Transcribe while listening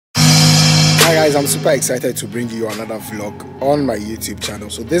Hi guys, I'm super excited to bring you another vlog on my YouTube channel.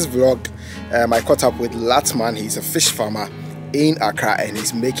 So this vlog, I caught up with Latman. He's a fish farmer in Accra and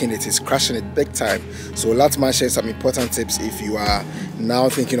he's making it, he's crushing it big time. So Latman shares some important tips if you are now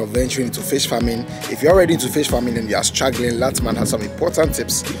thinking of venturing into fish farming. If you're already into fish farming and you are struggling, Latman has some important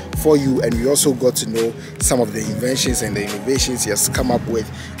tips for you, and we also got to know some of the inventions and the innovations he has come up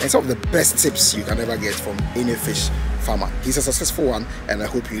with and some of the best tips you can ever get from any fish farmer. He's a successful one, and I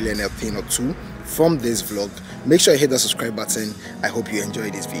hope you learn a thing or two from this vlog. Make sure you hit the subscribe button. I hope you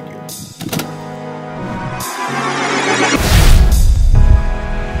enjoy this video.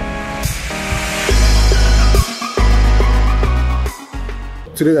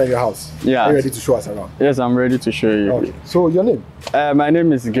 Today we're in your house. Yeah. Are you ready to show us around? Yes, I'm ready to show you. Okay. So your name? My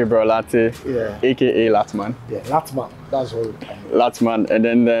name is Gabriel Latte, Yeah. aka Latman. Yeah, Latman. That's all. Latman, and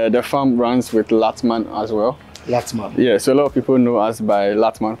then the farm runs with Latman as well. Latman. Yeah, so a lot of people know us by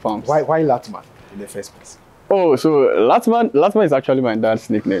Latman Farms. Why Latman in the first place? Oh, so Latman is actually my dad's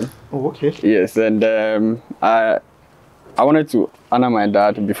nickname. Oh, okay. Yes, and I wanted to honor my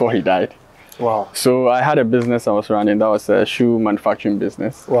dad before he died. Wow. So I had a business I was running. That was a shoe manufacturing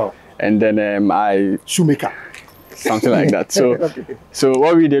business. Wow. And then I shoemaker. Something like that. So, Okay. So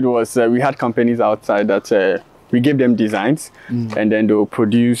what we did was we had companies outside that we gave them designs, and then they'll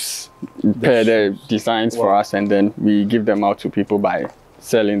produce the designs for us, and then we give them out to people by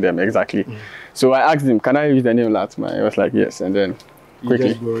selling them. Exactly. So I asked him, can I use the name Latman? He was like, yes, and then quickly.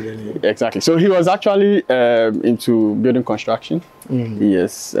 You just borrowed the name. Exactly. So he was actually into building construction.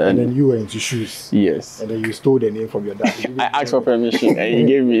 Yes. And then you were into shoes. Yes. And then you stole the name from your dad. I asked for permission and he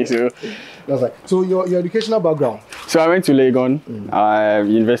gave me. So that's like, so your educational background? So I went to Legon,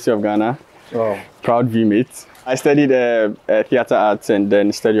 University of Ghana. Oh. Proud V-mate. I studied theater arts and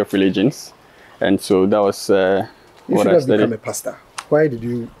then study of religions. And so that was what I studied. You should have become a pastor. Why did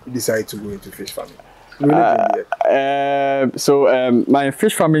you decide to go into fish farming? My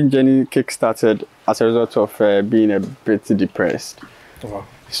fish farming journey kick-started as a result of being a bit depressed. Wow.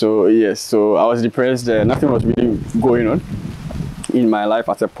 So yes, so I was depressed. Nothing was really going on in my life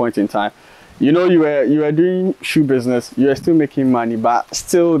at a point in time. You know, you were doing shoe business. You were still making money, but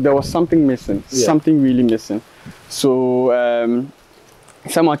still there was something missing. Yeah. Something really missing. So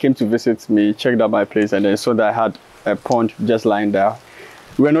someone came to visit me, checked out my place, and then saw that I had a pond just lying there.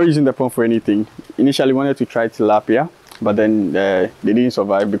 We were not using the pond for anything. Initially, we wanted to try tilapia, but then they didn't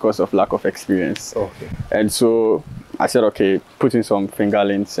survive because of lack of experience. Okay. And so I said, okay, put in some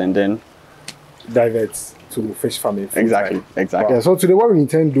fingerlings and then divert to fish farming. Exactly. Wow. Yeah, so today what we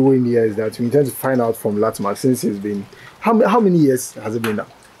intend doing here is that we intend to find out from Latman, since he's been, how many years has it been now?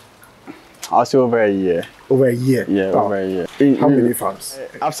 I'll say over a year. Over a year? Yeah, wow. Over a year. How many farms?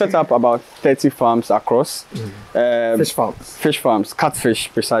 I've set up about 30 farms across. Fish farms? Fish farms,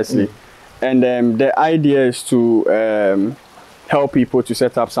 catfish precisely. And the idea is to help people to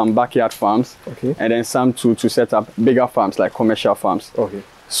set up some backyard farms, and then some to set up bigger farms, like commercial farms. Okay.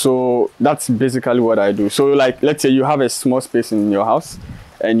 So that's basically what I do. So like, let's say you have a small space in your house,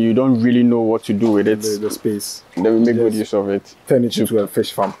 and you don't really know what to do with it. The space. Then we make good use of it. Turn it into a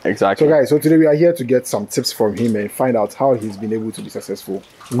fish farm. Exactly. So guys, so today we are here to get some tips from him and find out how he's been able to be successful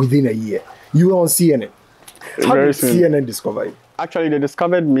within a year. You were on CNN. How did CNN discover you? Actually, they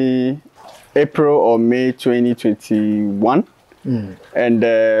discovered me April or May 2021.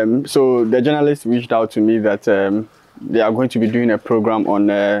 And so the journalist reached out to me that they are going to be doing a program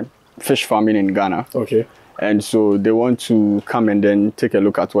on fish farming in Ghana. Okay. And so they want to come and then take a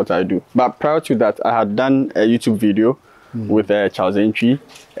look at what I do. But prior to that, I had done a YouTube video with Charles Entry,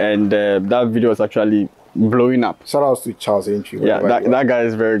 and that video was actually blowing up. Shout out to Charles Entry. Yeah, that guy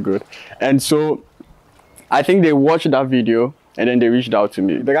is very good. And so I think they watched that video and then they reached out to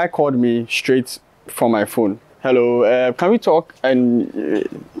me. The guy called me straight from my phone. Hello, can we talk? And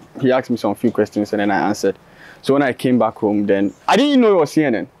he asked me some few questions and then I answered. So when I came back home, then I didn't know it was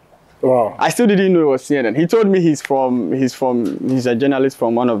CNN. Wow. I still didn't know it was CNN. He told me he's a journalist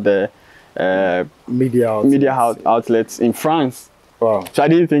from one of the media outlets in France. Wow. So I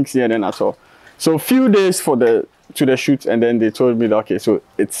didn't think CNN at all. So a few days to the shoot, and then they told me that, okay, so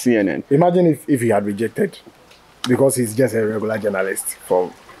it's CNN. Imagine if he had rejected, because he's just a regular journalist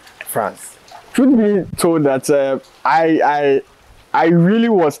from France. Truth be told that I really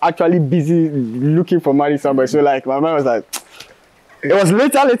was actually busy looking for money somewhere. So like my mind was like, it was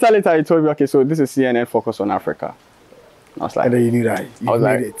later he told me, okay, so this is CNN focus on Africa. I was like, and then you knew that you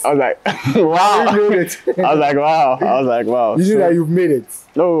made it. I was like, wow. You made it. I was like, wow. You knew that you've made it.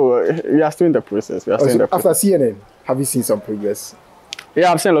 No, we are still in the process. After CNN, have you seen some progress?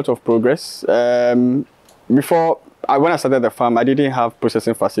 Yeah, I've seen a lot of progress. Before when I started the farm, I didn't have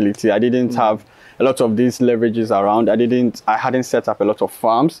processing facility. I didn't have a lot of these leverages around. I hadn't set up a lot of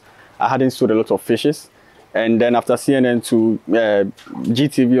farms. I hadn't sold a lot of fishes. And then after CNN2,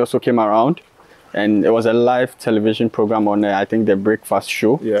 GTV also came around. And it was a live television program on, I think, the breakfast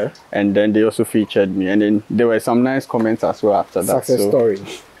show. Yeah. And then they also featured me. And then there were some nice comments as well after that. Success story.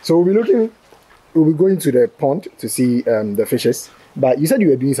 So we'll be going to the pond to see the fishes. But you said you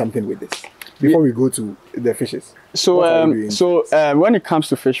were doing something with this before we go to the fishes. So, when it comes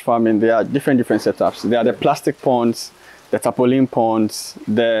to fish farming, there are different setups. There are the plastic ponds, the tarpaulin ponds,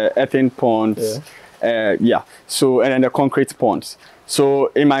 the earthen ponds. So, and then the concrete ponds. So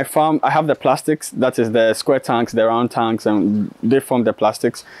in my farm, I have the plastics, that is the square tanks, the round tanks, and they form the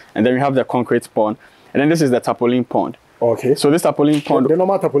plastics. And then we have the concrete pond. And then this is the tarpaulin pond. Okay. So this tarpaulin pond... The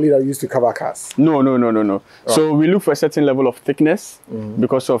normal tarpaulin that used to cover cars? No. Oh. So we look for a certain level of thickness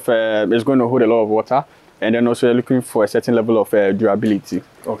because of it's going to hold a lot of water. And then also you're looking for a certain level of durability.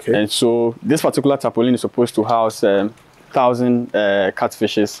 Okay. And so this particular tarpaulin is supposed to house 1,000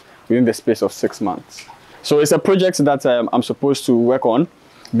 catfishes within the space of 6 months. So it's a project that I'm supposed to work on,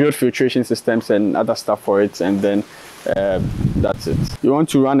 build filtration systems and other stuff for it, and then that's it. You want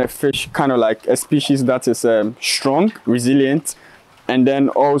to run a fish kind of like a species that is strong, resilient, and then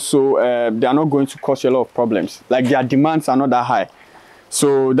also they are not going to cause you a lot of problems. Like their demands are not that high.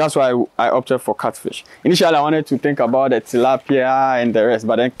 So that's why I opted for catfish. Initially, I wanted to think about the tilapia and the rest,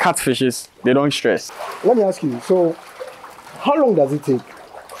 but then catfishes, they don't stress. Let me ask you, so how long does it take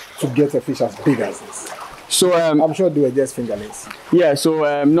to get a fish as big as this? So I'm sure they were just fingerlings. Yeah,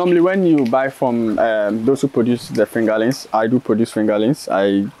 so normally when you buy from those who produce the fingerlings, I do produce fingerlings.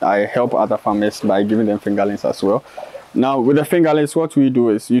 I help other farmers by giving them fingerlings as well. Now with the fingerlings, what we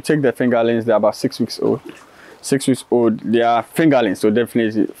do is you take the fingerlings, they're about 6 weeks old. 6 weeks old, they are fingerlings, so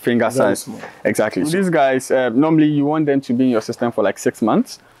definitely finger size. Exactly. So these guys, normally you want them to be in your system for like 6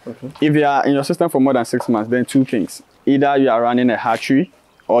 months. Okay. If they are in your system for more than 6 months, then two things. Either you are running a hatchery,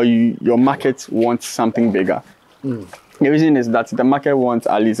 or your market wants something bigger. The reason is that the market wants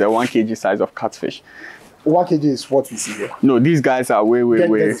at least a 1 kg size of catfish. 1 kg is what we see here. No, these guys are way.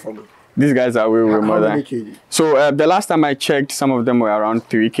 These guys are way more than. How many kg? So the last time I checked, some of them were around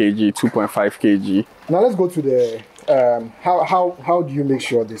 3 kg, 2.5 kg. Now let's go to the how do you make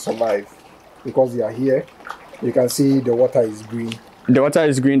sure they survive? Because they are here, you can see the water is green. The water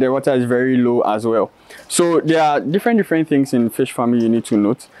is green, the water is very low as well. So there are different things in fish farming you need to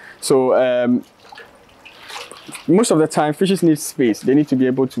note. So most of the time, fishes need space. They need to be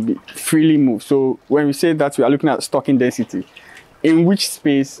able to be freely move. So when we say that, we are looking at stocking density. In which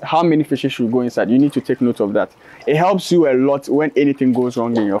space, how many fishes should go inside? You need to take note of that. It helps you a lot when anything goes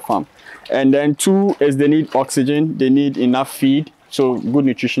wrong in your farm. And then 2 is they need oxygen. They need enough feed, so good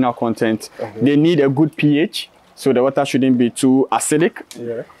nutritional content. They need a good pH. So the water shouldn't be too acidic.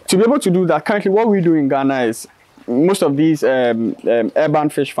 Yeah. To be able to do that, currently what we do in Ghana is most of these urban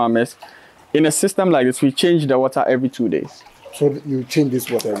fish farmers, in a system like this, we change the water every 2 days. So you change this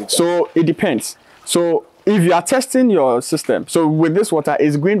water every time? So it depends. So if you are testing your system, so with this water,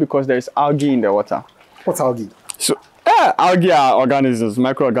 it's green because there is algae in the water. What's algae? So algae are organisms,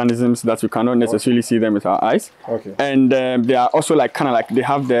 microorganisms that you cannot necessarily see them with our eyes. Okay. And they are also like kind of like they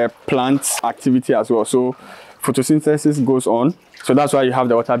have their plant activity as well. So photosynthesis goes on, so that's why you have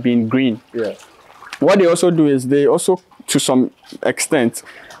the water being green. Yeah. What they also do is they also, to some extent,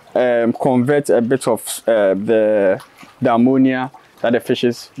 convert a bit of the ammonia that the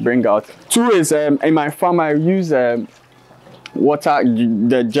fishes bring out. 2 is in my farm I use water,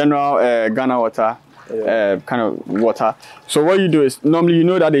 the general Ghana water. Kind of water. So what you do is normally you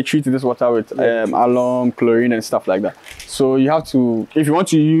know that they treat this water with alum, chlorine and stuff like that. So you have to, if you want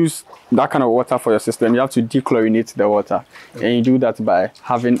to use that kind of water for your system, you have to dechlorinate the water. And you do that by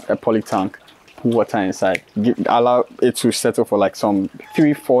having a poly tank, put water inside, allow it to settle for like some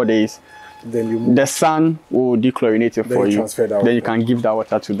 3-4 days. Then the sun will dechlorinate it for you. Then you can give that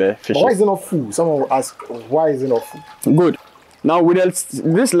water to the fishes. But why is it not full? Someone will ask, why is it not full? Good. Now, with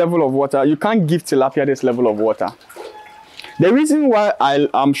this level of water, you can't give tilapia this level of water. The reason why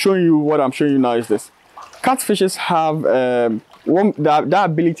I'm showing you what I'm showing you now is this. Catfishes have that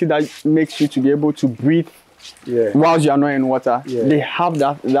ability that makes you to be able to breathe whilst you are not in water. They have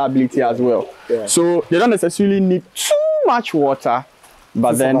that ability as well. So they don't necessarily need too much water,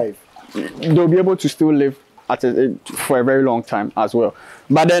 but then they'll be able to still live for a very long time as well.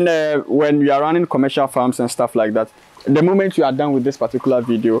 But then when we are running commercial farms and stuff like that, the moment you are done with this particular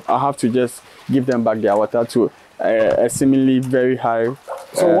video, I have to just give them back their water to a seemingly very high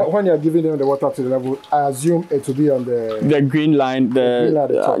So when you're giving them the water to the level, I assume it will be on the green line. The green line at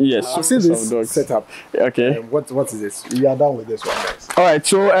the top. yes. I've seen this setup. Okay. What is this? We are done with this one, guys. All right.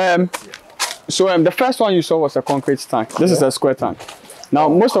 So the first one you saw was a concrete tank. This is a square tank. Now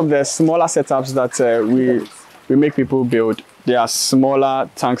most of the smaller setups that we make people build, they are smaller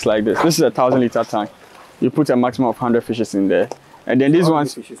tanks like this. This is a 1,000-liter tank. You put a maximum of 100 fishes in there, and then these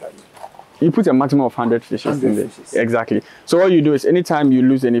ones. You put a maximum of 100 fishes in there. Exactly. So what you do is anytime you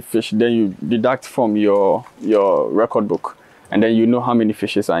lose any fish, then you deduct from your record book, and then you know how many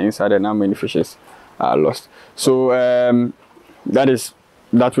fishes are inside and how many fishes are lost. So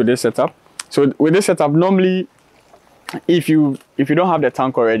that with this setup. So with this setup, normally if you don't have the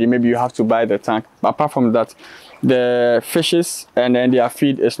tank already, maybe you have to buy the tank. But apart from that, the fishes and then their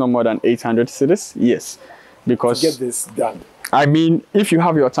feed is no more than 800 cedis. Yes, because to get this done. I mean, if you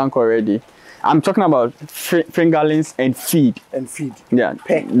have your tank already, I'm talking about fingerlings and feed. And feed. Yeah.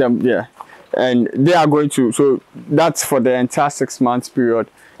 Yeah. And they are going to, so that's for the entire 6 months period.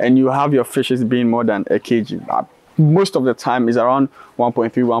 And you have your fishes being more than a kg. Most of the time is around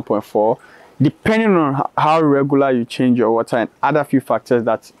 1.3, 1.4. Depending on how regular you change your water and other few factors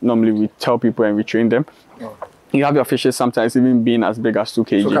that normally we tell people and we train them. Oh. You have your fishes sometimes even being as big as 2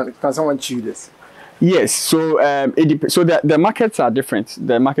 kg. So can someone chew this? Yes, so so the markets are different.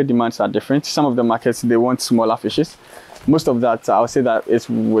 The market demands are different. Some of the markets, they want smaller fishes. Most of that, I would say that is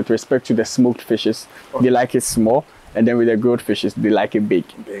with respect to the smoked fishes. Okay. They like it small, and then with the grilled fishes, they like it big.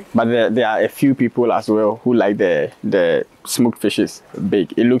 But there are a few people as well who like the smoked fishes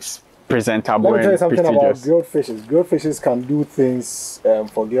big. It looks presentable. Let me tell you something about grilled fishes. Grilled fishes can do things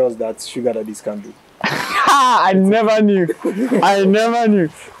for girls that sugar daddies can do. I never knew. I never knew.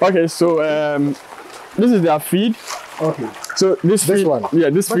 Okay, so this is their feed. Okay. So this feed, one. Yeah,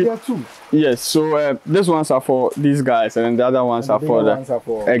 this but feed. There are two. Yes. So these ones are for these guys, and then the other ones are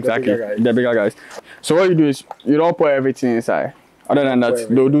for exactly the bigger guys. So what you do is you don't put everything inside. Other than that,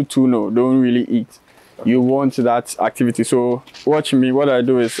 they'll do tuna. Don't really eat. Okay. You want that activity. So watch me. What I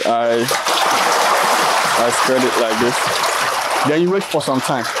do is I spread it like this. Then you wait for some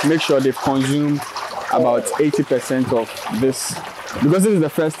time. Make sure they've consumed about 80% of this, because this is the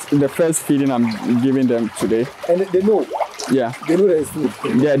first feeding I'm giving them today. And they know. Yeah. They know that it's food.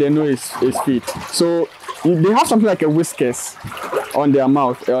 Yeah, they know it's feed. So they have something like a whiskers on their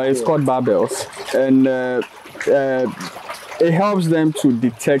mouth. It's called barbells, and it helps them to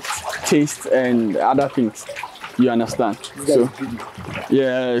detect taste and other things. You understand? So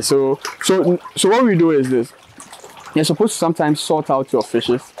yeah. So what we do is this. You're supposed to sometimes sort out your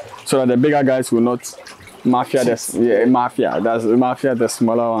fishes so that the bigger guys will not mafia the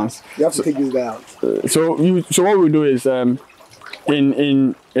smaller ones. You have to take this guy out. So what we do is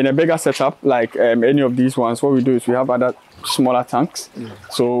in a bigger setup like any of these ones, what we do is we have other smaller tanks.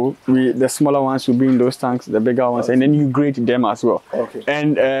 So the smaller ones will be in those tanks, the bigger ones, and then you grade them as well. Okay.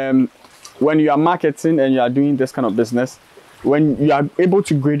 And when you are marketing and you are doing this kind of business, when you are able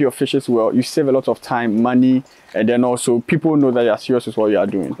to grade your fishes well, you save a lot of time, money, and then also people know that you are serious with what you are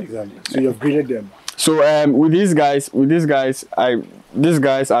doing. Exactly. So you've graded them. So with these guys, these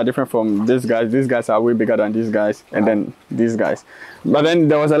guys are different from these guys. These guys are way bigger than these guys, and then these guys. But then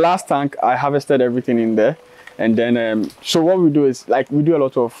there was a last tank. I harvested everything in there, and then so what we do is like we do a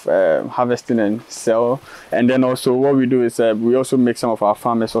lot of harvesting and sell, and then also what we do is we also make some of our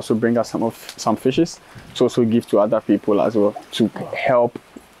farmers also bring us some fishes to also give to other people as well to help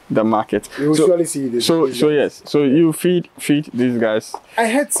the market. You will surely see this. So yes. So you feed these guys. I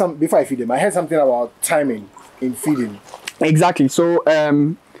heard before I feed them. I heard something about timing in feeding. Exactly. So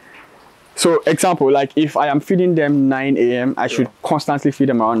example, like if I am feeding them 9 a.m., I should constantly feed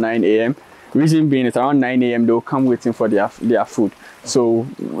them around 9 a.m. Reason being, it's around 9 a.m. they'll come waiting for their food. So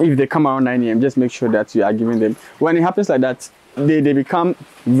if they come around 9 a.m., just make sure that you are giving them. When it happens like that, they become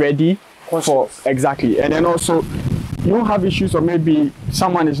ready for exactly. And then also you don't have issues, or maybe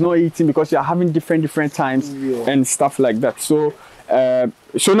someone is not eating because you're having different times and stuff like that. So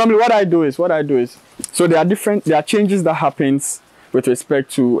so normally what I do is so there are changes that happens with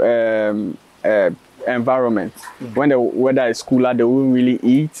respect to environment. When the weather is cooler, they won't really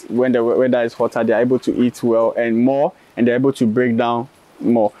eat. When the weather is hotter, they're able to eat well and more, and they're able to break down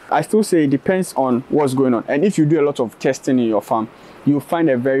more. I still say it depends on what's going on, and if you do a lot of testing in your farm, you'll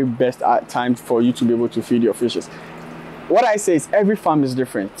find a very best time for you to be able to feed your fishes. What I say is every farm is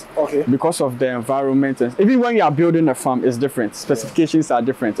different. Okay. Because of the environment. And even when you are building a farm, it's different. Specifications are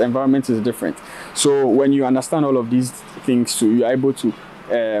different. Environment is different. So when you understand all of these things too, you're able to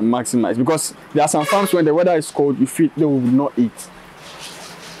maximize. Because there are some farms when the weather is cold, you feed, they will not eat.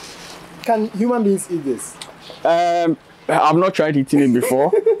 Can human beings eat this? I've not tried eating it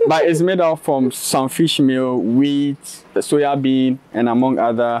before, but it's made out from some fish meal, wheat, soya bean, and among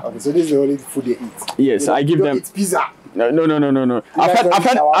other. Okay, so this is the only food they eat. Yes, I give them. It's pizza. No.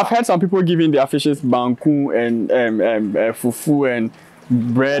 I've heard some people giving their fishes banku and fufu and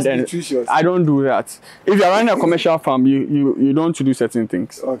bread. That's and nutritious. I don't do that. If you're running a commercial farm, you don't do certain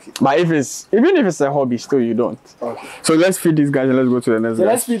things. Okay. But even if it's a hobby, still you don't. Okay. So let's feed these guys and let's go to the next So guy.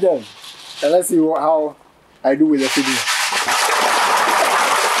 let's feed them. And let's see how I do with the feeding.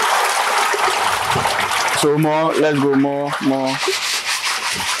 So more, let's go more.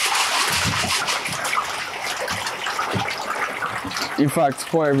 In fact,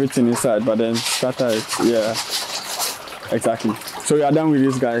 pour everything inside, but then scatter it. Yeah, exactly. So we are done with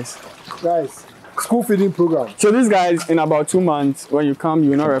these guys. Guys, school feeding program. So these guys, in about 2 months, when you come,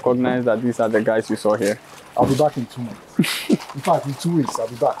 you will not recognize that these are the guys you saw here. I'll be back in 2 months. In fact, in 2 weeks, I'll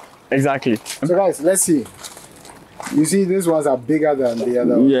be back. Exactly. So guys, let's see. You see, these ones are bigger than the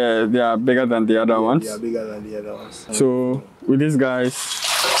other ones. Yeah, they are bigger than the other ones. They are bigger than the other ones. So with these guys,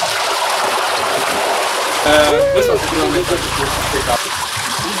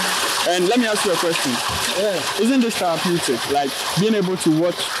 and let me ask you a question. Yeah. Isn't this therapeutic? Like being able to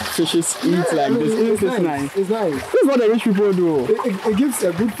watch fishes eat like this. Isn't this nice? It's nice. This is what the rich people do. It gives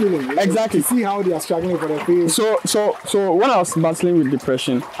a good feeling. You know, Exactly. To see how they are struggling for their food. So when I was battling with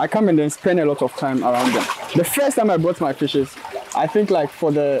depression, I come and then spend a lot of time around them. The first time I brought my fishes, I think like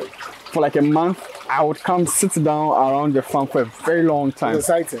for like a month, I would come sit down around the farm for a very long time. It's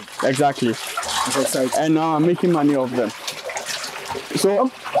exciting. Exactly. It's exciting. And now I'm making money off them. So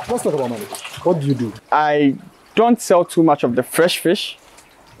Let's talk about money. What do you do? I don't sell too much of the fresh fish.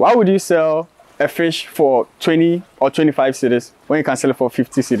 Why would you sell a fish for 20 or 25 cedis when you can sell it for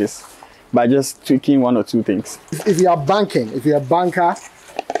 50 cedis by just tweaking one or two things? If you are banking, if you're a banker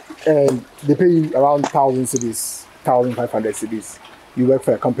and they pay you around 1,000 cedis, 1,500 cedis, you work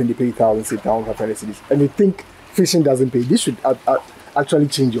for a company, they pay you 1,000 cedis, 1,500 cedis, and you think fishing doesn't pay, this should actually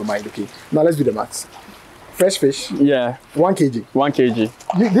change your mind, okay? Now let's do the maths. Fresh fish, Yeah, 1 kg. 1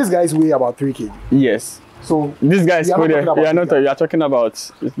 kg. These guys weigh about 3 kg. Yes. So This guy is We are not coded. talking about We are not. big guy. We are talking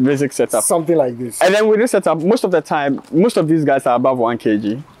about basic setup. something like this. And then with this setup, most of the time, most of these guys are above 1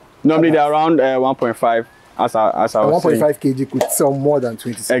 kg. Normally they're around 1.5, as I was saying. 1.5 kg could sell more than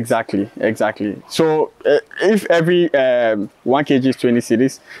 20 cedis. Exactly. So if every 1 kg is 20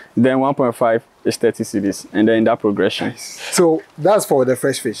 cedis, then 1.5 is 30 cedis, and then in that progression. So that's for the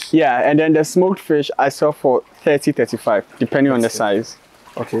fresh fish. Yeah, and then the smoked fish I sell for 30, 35, depending on the size.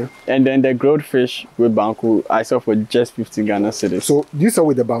 Okay. And then the grilled fish with banku I sell for just 50 Ghana cedis. So do you sell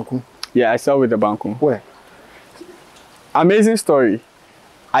with the banku? Yeah, I sell with the banku. Where? Amazing story.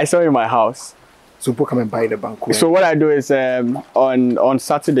 I sell in my house. So people come and buy the banku. So what I do is on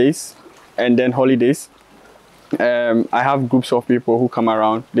Saturdays and then holidays, I have groups of people who come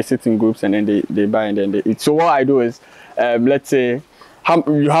around. They sit in groups and then they buy and then they eat. So what I do is, let's say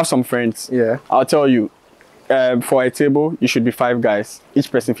you have some friends. Yeah. I'll tell you, for a table, you should be 5 guys, each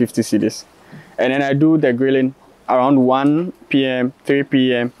person 50 cedis. And then I do the grilling around 1 p.m., 3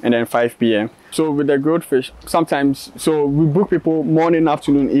 p.m., and then 5 p.m. So with the grilled fish, sometimes, so we book people morning,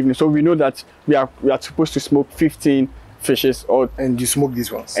 afternoon, evening. So we know that we are supposed to smoke 15 fishes or And you smoke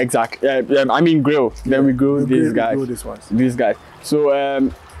these ones. exactly. I mean grill. Then we grill these guys. Grill these ones. These guys. So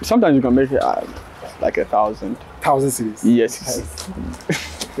sometimes you can make it like 1,000. 1,000 cedis. Yes.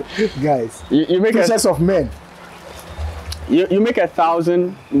 Guys. You make Process of men. you make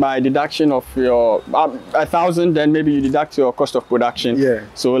 1,000 by deduction of your 1,000. Then maybe you deduct your cost of production. Yeah.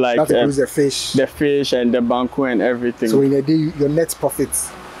 So like That includes the fish. and the banku and everything. So in a day, your net profit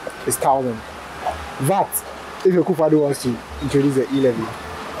is 1,000. VAT. If your Kufado wants to introduce the E-levy,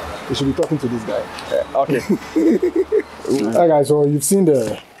 you should be talking to this guy. Okay. Alright guys, so you've seen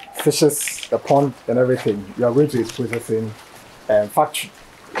the fishes, the pond and everything. You are going to its processing factory.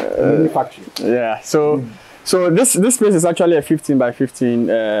 Mini factory. Yeah. So this place is actually a 15 by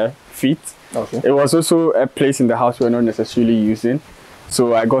 15 feet. Okay. It was also a place in the house we were not necessarily using.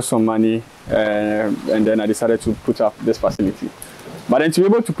 So I got some money and then I decided to put up this facility. But then to be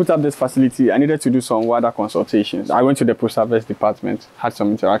able to put up this facility, I needed to do some wider consultations. I went to the post-harvest department, had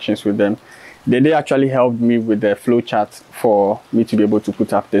some interactions with them. They actually helped me with the flow chart for me to be able to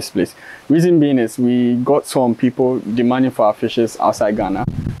put up this place. Reason being is we got some people demanding for our fishes outside Ghana.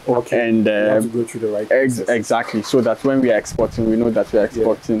 Okay. And you have to go through the right process. exactly, so that when we are exporting, we know that we are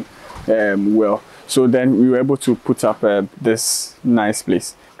exporting well. So then we were able to put up this nice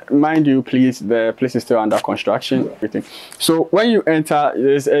place. Mind you, please, the place is still under construction. Everything. So when you enter,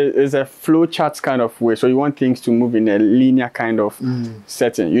 there's a flow chart kind of way. So you want things to move in a linear kind of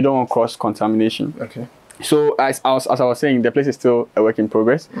setting. You don't want cross contamination. Okay. So as I was saying, the place is still a work in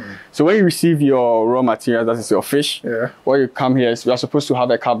progress. So when you receive your raw materials, that is your fish, what you come here is you are supposed to have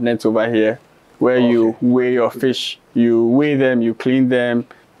a cabinet over here where you weigh your fish. You weigh them, you clean them,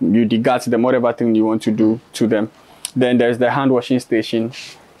 you degat them, whatever thing you want to do to them. Then there's the hand washing station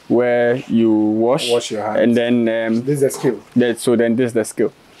where you wash your hands. And then this is the skill. So then this is the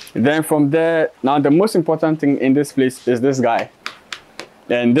skill. Then from there, now the most important thing in this place is this guy.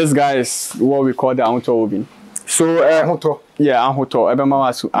 And this guy is what we call the Ahoto oven. So yeah,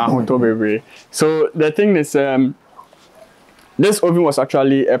 Ahoto baby. So the thing is, this oven was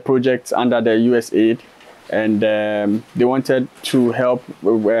actually a project under the USAID, and they wanted to help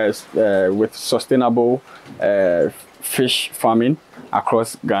with sustainable fish farming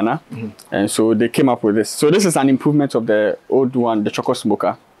across Ghana. And so they came up with this. So this is an improvement of the old one, the choco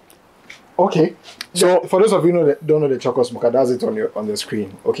smoker. Okay. So for those of you that don't know the choco smoker, that's it on the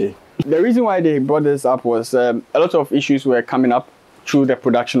screen. Okay. The reason why they brought this up was a lot of issues were coming up through the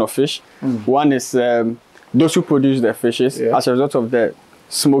production of fish. One is those who produce the fishes, as a result of the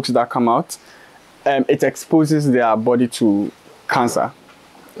smokes that come out, it exposes their body to cancer.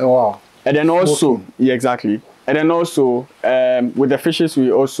 Oh, wow. And then also, exactly. And then also, with the fishes,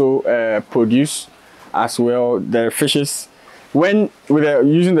 we also produce as well the fishes. When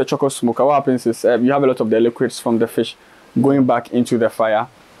using the choco smoker, what happens is you have a lot of the liquids from the fish going back into the fire.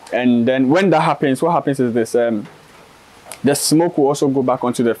 And then when that happens, what happens is this, the smoke will also go back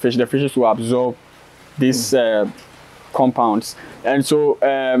onto the fish. The fishes will absorb these compounds. And so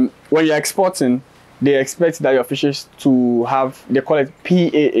when you're exporting, they expect that your fishes to have, they call it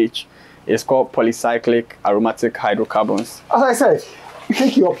PAH. It's called polycyclic aromatic hydrocarbons. As I said,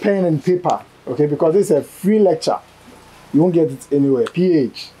 take your pen and paper, okay, because this is a free lecture. You won't get it anywhere.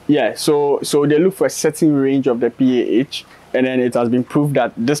 pH. Yeah, so they look for a certain range of the pH, and then it has been proved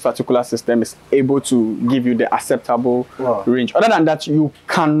that this particular system is able to give you the acceptable range. Other than that, you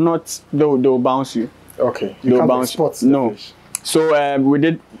cannot. They'll bounce you. Okay. You can't export the fish. So we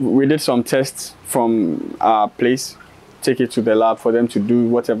did some tests from our place, take it to the lab for them to do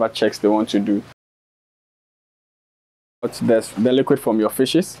whatever checks they want to do. There's the liquid from your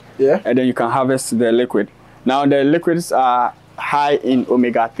fishes, and then you can harvest the liquid. Now the liquids are high in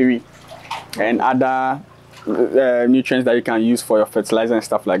omega-3 and other nutrients that you can use for your fertilizer and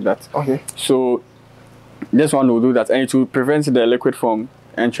stuff like that. Okay. So this one will do that, and it will prevent the liquid from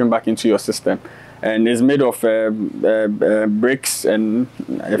entering back into your system. And it's made of bricks and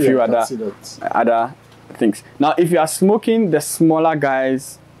a few other things. Now, if you are smoking the smaller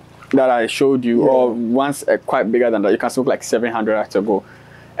guys that I showed you, or ones quite bigger than that, you can smoke like 700 at a go.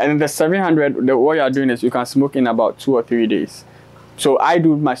 And in the 700, what you are doing is you can smoke in about 2 or 3 days. So I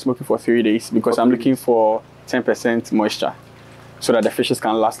do my smoking for 3 days because I'm looking for 10% moisture so that the fishes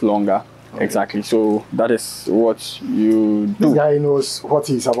can last longer. Okay. Exactly. So that is what you do. This guy knows what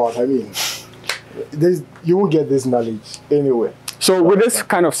he's about. I mean, you won't get this knowledge anywhere. So with this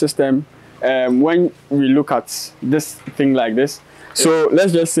kind of system, when we look at this thing like this, so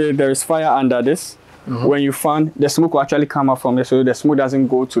let's just say there is fire under this. When you fan, the smoke will actually come out from it, so the smoke doesn't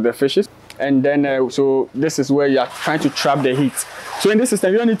go to the fishes. And then, so this is where you are trying to trap the heat. So in this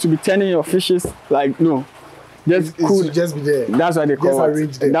system, you don't need to be turning your fishes like, no. Just cool. Just be there. That's why they call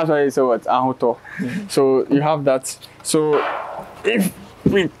it. That's why they say what? Ahoto. So you have that. So if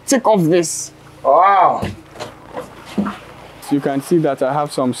we take off this. Wow. You can see that I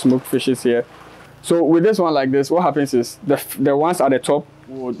have some smoked fishes here. So with this one like this, what happens is the ones at the top,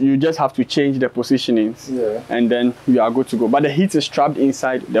 you just have to change the positionings, and then you are good to go. But the heat is trapped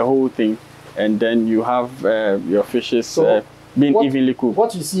inside the whole thing, and then you have your fishes being evenly cooked.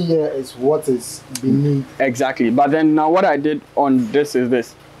 What you see here is what is beneath. Exactly. But then now what I did on this is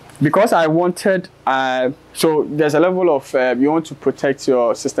this. Because I wanted, so there's a level of, you want to protect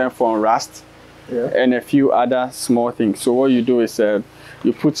your system from rust and a few other small things. So what you do is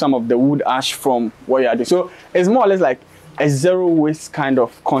you put some of the wood ash from what you are doing. So it's more or less like a zero waste kind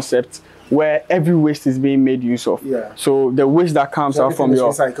of concept where every waste is being made use of. So the waste that comes out from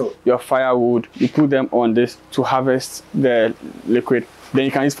your firewood, you put them on this to harvest the liquid. Then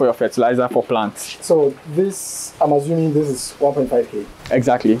you can use for your fertilizer for plants. So this, I'm assuming this is 1.5K.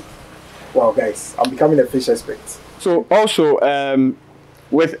 Exactly. Wow, guys, I'm becoming a fish expert. So also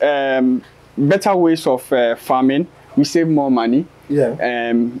with better ways of farming, we save more money.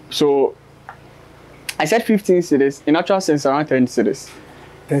 So I said 15 cedis. In actual sense, around 10 cedis.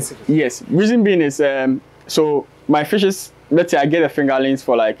 10 cedis? Yes. Reason being is, so my fishes, let's say I get the fingerlings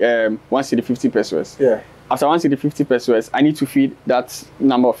for like 1 cedi 50 pesos. After 1 cedi 50 pesos, I need to feed that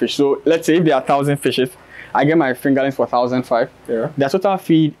number of fish. So let's say if there are 1,000 fishes, I get my fingerlings for 1,500. Yeah. The total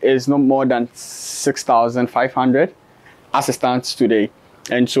feed is not more than 6,500 as it stands today.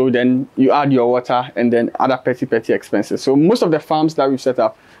 And so then you add your water and then other petty expenses. So most of the farms that we've set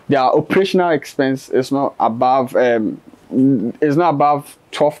up, their operational expense is not above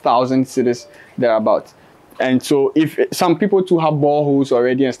 12,000 cedis thereabouts. And so if some people too have boreholes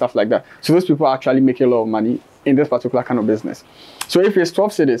already and stuff like that, so those people actually make a lot of money in this particular kind of business. So if it's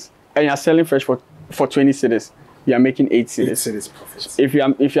 12 cedis and you're selling fresh for 20 cedis, you are making 8 cedis. 8 cedis profits. If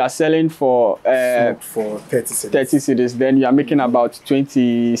you are selling for 30 cedis. 30 cedis, then you are making about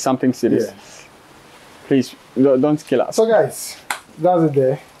 20 something cedis. Yeah. Please don't kill us. So guys, that's it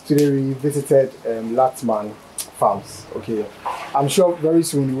there. Today we visited Latman Farms. Okay, I'm sure very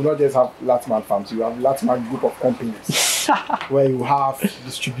soon you will not just have Latman Farms, you have Latman group of companies where you have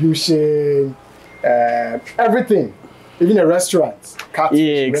distribution, everything, even a restaurant,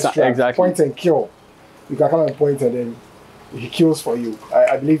 Catfish, restaurant, exactly. Point and kill. You can come and point and then he kills for you.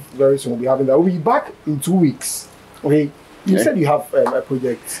 I believe very soon we'll be having that. We'll be back in 2 weeks. Okay, you said you have a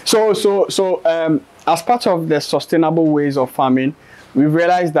project. So as part of the sustainable ways of farming, we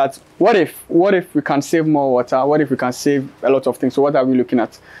realized that what if we can save more water? What if we can save a lot of things? So what are we looking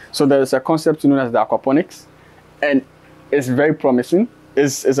at? So there's a concept known as the aquaponics, and it's very promising.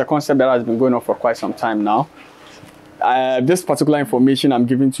 It's a concept that has been going on for quite some time now. This particular information I'm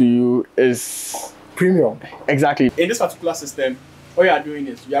giving to you is Premium. Exactly. In this particular system, what you are doing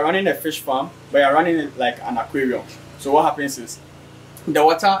is you are running a fish farm, but you are running it like an aquarium. So what happens is the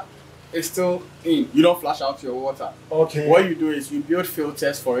water is still in. You don't flush out your water. Okay. What you do is you build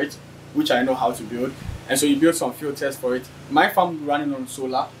filters for it, which I know how to build. And so you build some filters for it. My farm is running on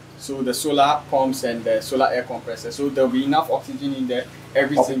solar. So the solar pumps and the solar air compressor. So there'll be enough oxygen in there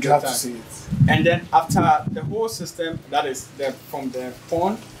every single time. To see it. And then after the whole system, that is from the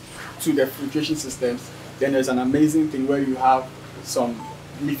pond to the filtration systems, then there's an amazing thing where you have some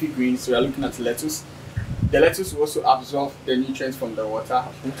leafy greens. So you're looking at lettuce. The lettuce will also absorb the nutrients from the water,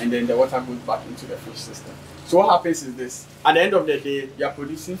 and then the water goes back into the fish system. So what happens is this: at the end of the day, you are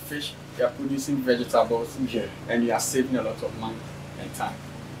producing fish, you are producing vegetables, and you are saving a lot of money and time.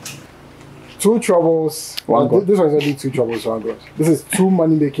 2 troubles, one God. This one is only 2 troubles, 1 God. This is 2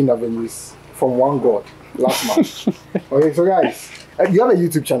 money-making avenues from 1 God last month. Okay, so guys, you have a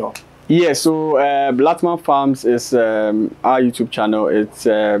YouTube channel. Yeah, so Latman Farms is our YouTube channel. It's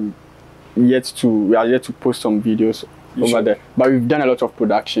we are yet to post some videos over there, but we've done a lot of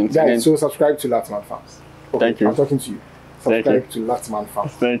productions. Guys, so subscribe to Latman Farms. Okay, thank you. I'm talking to you. Subscribe to Latman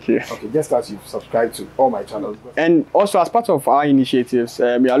Farms. Thank you. Okay, just as you've subscribed to all my channels. And also, as part of our initiatives,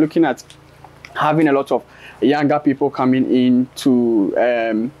 we are looking at having a lot of younger people coming in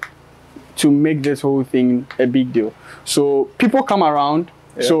to make this whole thing a big deal. So people come around.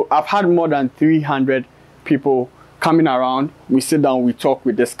 Yeah. So I've had more than 300 people coming around. We sit down, we talk,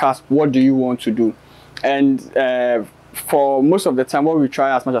 we discuss what do you want to do. And for most of the time, what we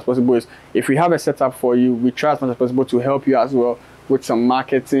try as much as possible is if we have a setup for you, we try as much as possible to help you as well with some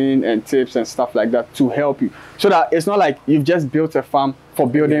marketing and tips and stuff like that to help you. So that it's not like you've just built a farm for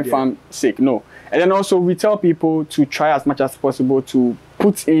building farm sake, no. And then also we tell people to try as much as possible to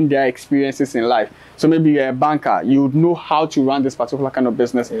put in their experiences in life. So maybe you're a banker, you would know how to run this particular kind of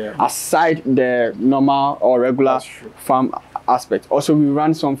business aside the normal or regular farm aspect. Also, we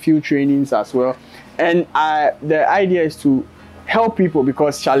run some field trainings as well. And the idea is to help people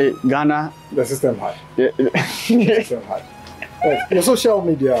because Charlie, Ghana... The system hard. The system hard. Your social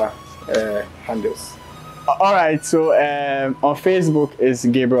media handles. All right, so on Facebook is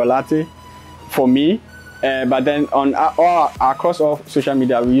Gabriel Latte for me. But then on across all social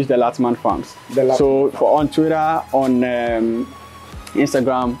media, we use the Latman Farms. So on Twitter, on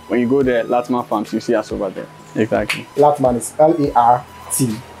Instagram, when you go there, Latman Farms, you see us over there. Exactly. Latman is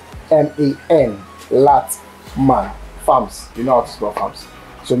Latman. Latman Farms. You know how to spell farms.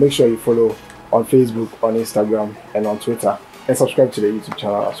 So make sure you follow on Facebook, on Instagram, and on Twitter. And subscribe to the YouTube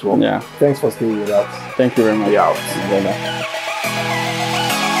channel as well. Yeah. Thanks for staying with us. Thank you very much. Yeah.